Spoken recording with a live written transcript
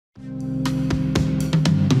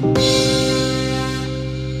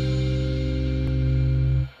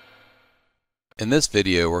In this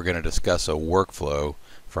video, we're going to discuss a workflow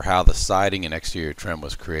for how the siding and exterior trim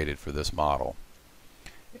was created for this model.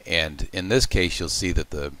 And in this case, you'll see that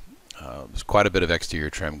there's quite a bit of exterior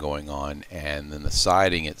trim going on, and then the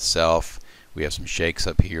siding itself, we have some shakes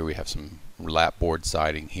up here, we have some lap board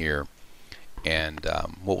siding here, and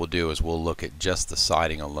what we'll do is we'll look at just the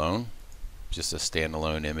siding alone, just a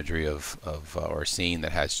standalone imagery of our scene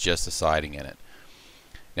that has just the siding in it.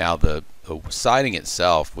 Now the siding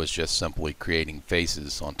itself was just simply creating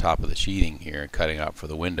faces on top of the sheeting here, cutting out for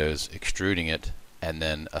the windows, extruding it, and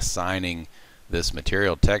then assigning this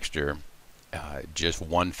material texture just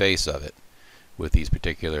one face of it with these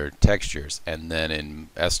particular textures. And then in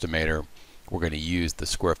Estimator, we're going to use the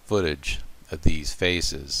square footage of these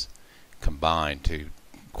faces combined to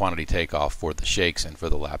quantity takeoff for the shakes and for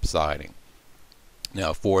the lap siding.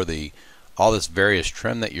 Now for all this various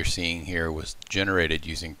trim that you're seeing here was generated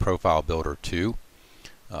using Profile Builder 2,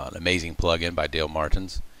 an amazing plugin by Dale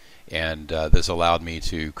Martins, and this allowed me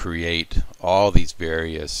to create all these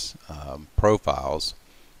various profiles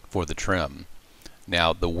for the trim.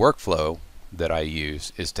 Now the workflow that I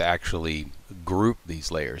use is to actually group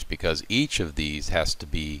these layers, because each of these has to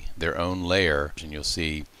be their own layer, and you'll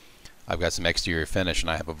see I've got some exterior finish and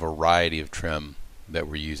I have a variety of trim that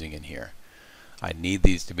we're using in here. I need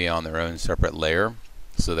these to be on their own separate layer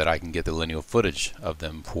so that I can get the lineal footage of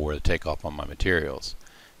them for the takeoff on my materials.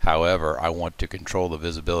 However, I want to control the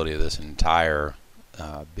visibility of this entire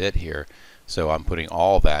bit here, so I'm putting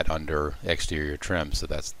all that under exterior trim so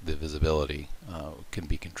that's the visibility can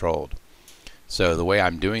be controlled. So the way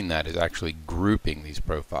I'm doing that is actually grouping these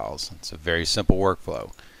profiles. It's a very simple workflow.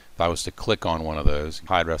 If I was to click on one of those,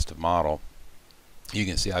 hide rest of model, you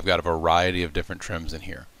can see I've got a variety of different trims in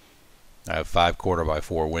here. I have 5/4 by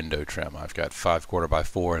 4 window trim. I've got 5/4 by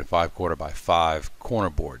 4 and 5/4 by 5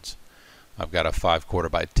 corner boards. I've got a 5/4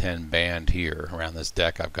 by 10 band here. Around this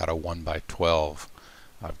deck I've got a 1 by 12.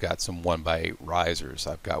 I've got some 1 by 8 risers.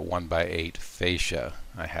 I've got 1 by 8 fascia.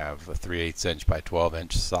 I have a 3/8 inch by 12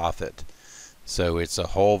 inch soffit. So it's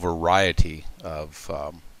a whole variety of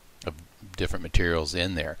different materials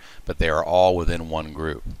in there, but they are all within one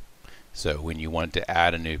group. So when you want to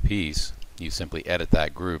add a new piece, you simply edit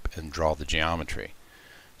that group and draw the geometry,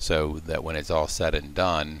 so that when it's all said and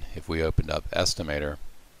done, if we opened up Estimator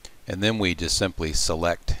and then we just simply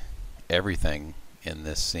select everything in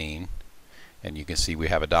this scene, and you can see we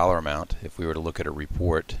have a dollar amount. If we were to look at a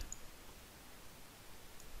report,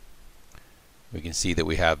 we can see that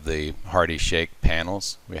we have the Hardy Shake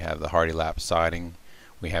panels, we have the Hardy Lap siding,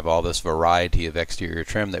 we have all this variety of exterior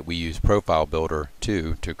trim that we use Profile Builder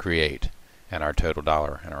 2 to create, and our total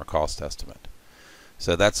dollar and our cost estimate.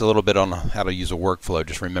 So that's a little bit on how to use a workflow.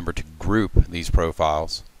 Just remember to group these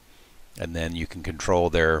profiles, and then you can control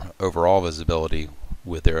their overall visibility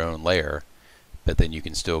with their own layer, but then you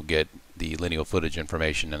can still get the lineal footage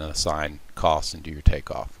information and assign costs and do your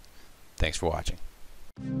takeoff. Thanks for watching.